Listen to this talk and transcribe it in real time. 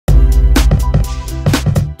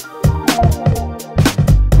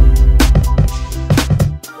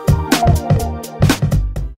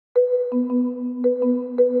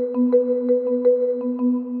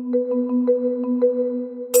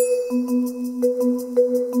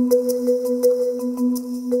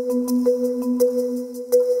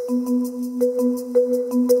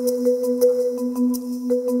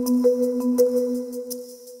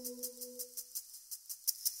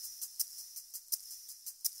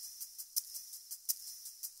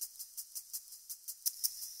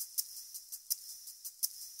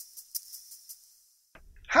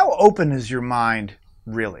open is your mind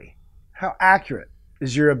really? How accurate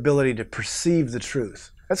is your ability to perceive the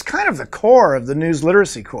truth? That's kind of the core of the news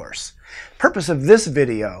literacy course. The purpose of this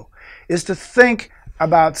video is to think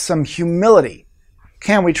about some humility.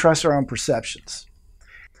 Can we trust our own perceptions?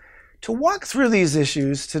 To walk through these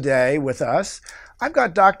issues today with us, I've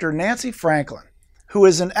got Dr. Nancy Franklin, who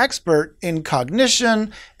is an expert in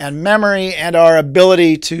cognition and memory and our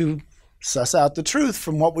ability to suss out the truth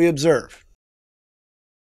from what we observe.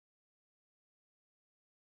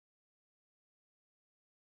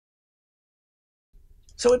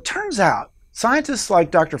 So it turns out scientists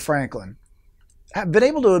like Dr. Franklin have been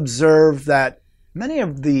able to observe that many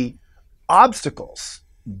of the obstacles,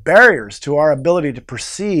 barriers to our ability to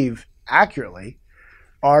perceive accurately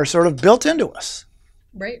are sort of built into us.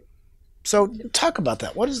 Right. So talk about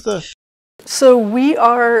that. What is the... So we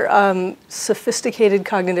are sophisticated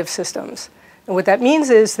cognitive systems. And what that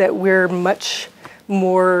means is that we're much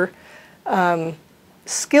more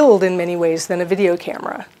skilled in many ways than a video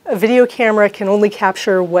camera. A video camera can only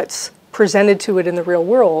capture what's presented to it in the real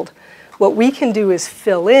world. What we can do is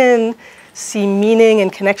fill in, see meaning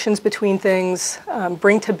and connections between things,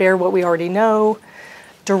 bring to bear what we already know,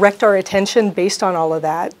 direct our attention based on all of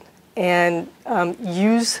that, and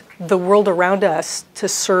use the world around us to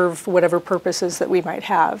serve whatever purposes that we might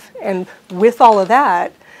have. And with all of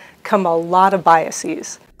that come a lot of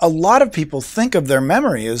biases. A lot of people think of their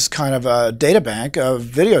memory as kind of a data bank of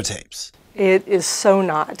videotapes. It is so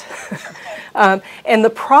not. And the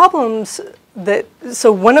problems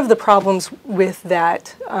so one of the problems with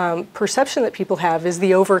that perception that people have is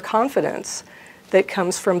the overconfidence that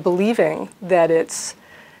comes from believing that it's,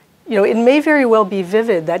 it may very well be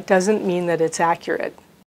vivid. That doesn't mean that it's accurate.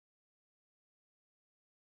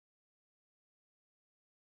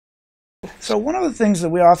 So one of the things that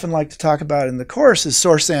we often like to talk about in the course is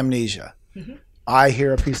source amnesia. Mm-hmm. I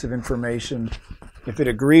hear a piece of information. If it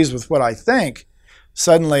agrees with what I think,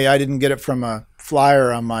 suddenly I didn't get it from a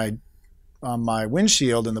flyer on my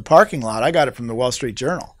windshield in the parking lot. I got it from the Wall Street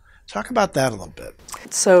Journal. Talk about that a little bit.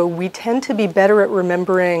 So we tend to be better at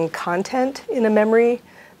remembering content in a memory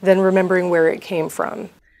than remembering where it came from.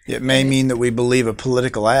 It may mean that we believe a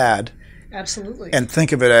political ad. Absolutely. And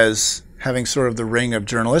think of it as having sort of the ring of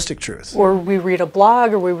journalistic truth. Or we read a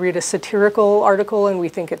blog or we read a satirical article and we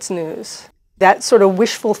think it's news. That sort of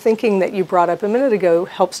wishful thinking that you brought up a minute ago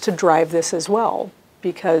helps to drive this as well,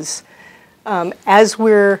 because as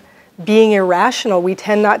we're being irrational, we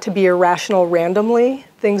tend not to be irrational randomly.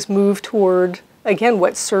 Things move toward, again,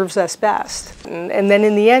 what serves us best. And then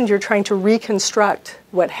in the end, you're trying to reconstruct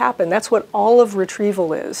what happened. That's what all of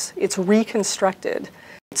retrieval is. It's reconstructed.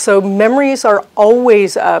 So memories are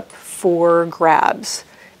always up for grabs.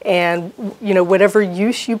 And whatever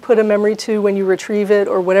use you put a memory to when you retrieve it,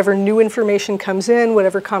 or whatever new information comes in,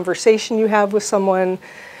 whatever conversation you have with someone,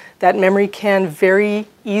 that memory can very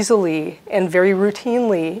easily and very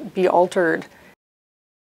routinely be altered.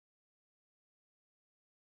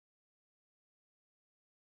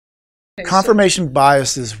 Confirmation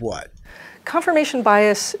bias is what? Confirmation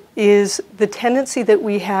bias is the tendency that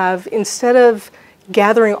we have, instead of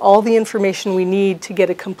gathering all the information we need to get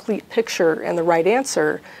a complete picture and the right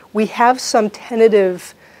answer, we have some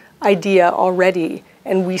tentative idea already,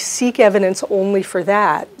 and we seek evidence only for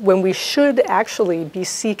that, when we should actually be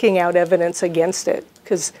seeking out evidence against it.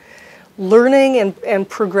 Because learning and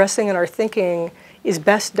progressing in our thinking is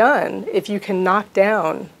best done if you can knock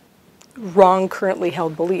down wrong currently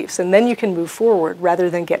held beliefs, and then you can move forward rather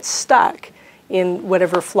than get stuck in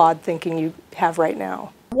whatever flawed thinking you have right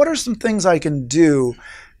now. What are some things I can do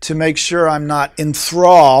to make sure I'm not in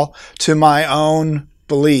thrall to my own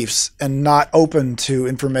beliefs and not open to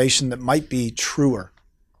information that might be truer?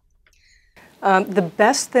 The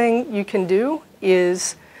best thing you can do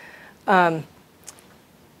is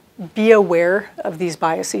be aware of these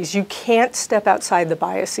biases. You can't step outside the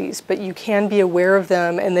biases, but you can be aware of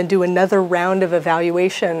them and then do another round of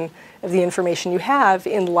evaluation of the information you have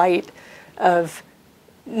in light of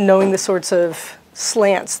knowing the sorts of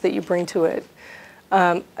slants that you bring to it.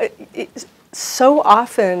 So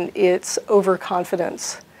often it's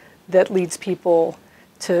overconfidence that leads people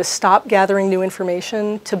to stop gathering new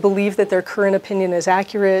information, to believe that their current opinion is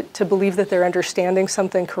accurate, to believe that they're understanding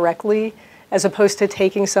something correctly, as opposed to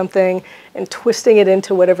taking something and twisting it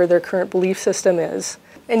into whatever their current belief system is.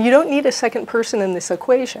 And you don't need a second person in this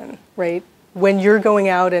equation, right? When you're going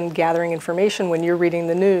out and gathering information, when you're reading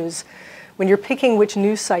the news, when you're picking which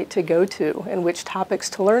news site to go to and which topics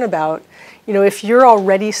to learn about, if you're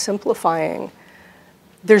already simplifying,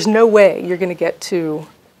 there's no way you're going to get to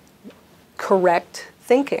correct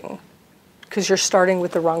thinking, because you're starting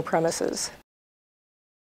with the wrong premises.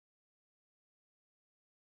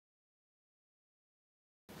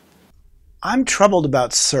 I'm troubled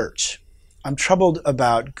about search. I'm troubled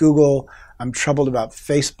about Google. I'm troubled about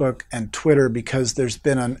Facebook and Twitter because there's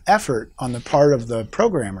been an effort on the part of the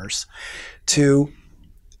programmers to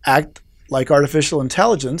act like artificial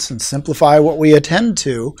intelligence and simplify what we attend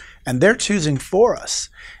to, and they're choosing for us.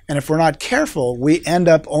 And if we're not careful, we end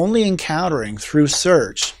up only encountering through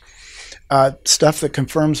search stuff that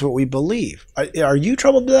confirms what we believe. Are you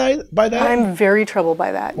troubled by that? I'm very troubled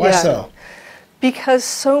by that. Why so? Because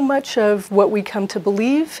so much of what we come to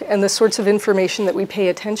believe and the sorts of information that we pay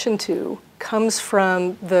attention to comes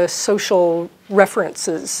from the social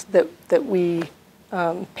references that we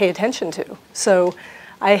pay attention to. So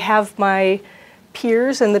I have my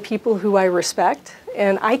peers and the people who I respect,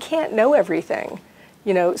 and I can't know everything.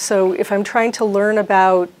 So if I'm trying to learn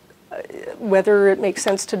about whether it makes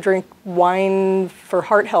sense to drink wine for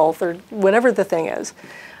heart health or whatever the thing is,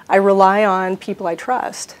 I rely on people I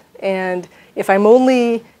trust. And if I'm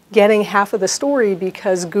only getting half of the story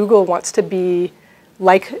because Google wants to be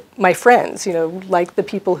like my friends, like the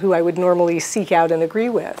people who I would normally seek out and agree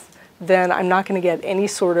with, then I'm not going to get any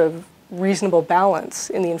sort of reasonable balance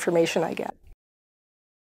in the information I get.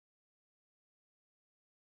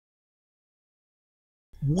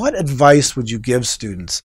 What advice would you give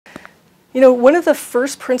students? One of the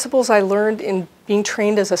first principles I learned in being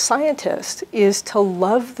trained as a scientist is to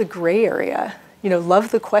love the gray area,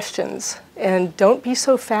 love the questions, and don't be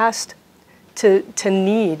so fast to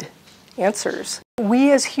need answers.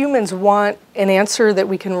 We as humans want an answer that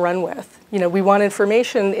we can run with. We want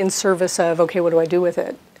information in service of, okay, what do I do with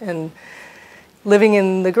it? And living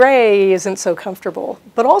in the gray isn't so comfortable.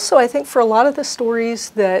 But also, I think for a lot of the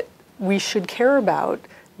stories that we should care about,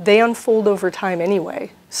 they unfold over time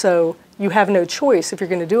anyway. So you have no choice if you're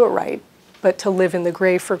going to do it right, but to live in the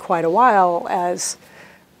gray for quite a while as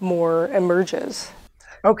more emerges.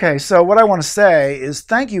 Okay, so what I want to say is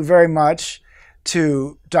thank you very much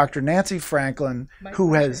to Dr. Nancy Franklin,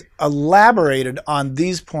 who has elaborated on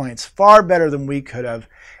these points far better than we could have,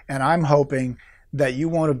 and I'm hoping that you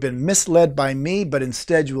won't have been misled by me, but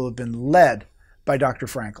instead you will have been led by Dr.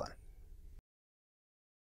 Franklin.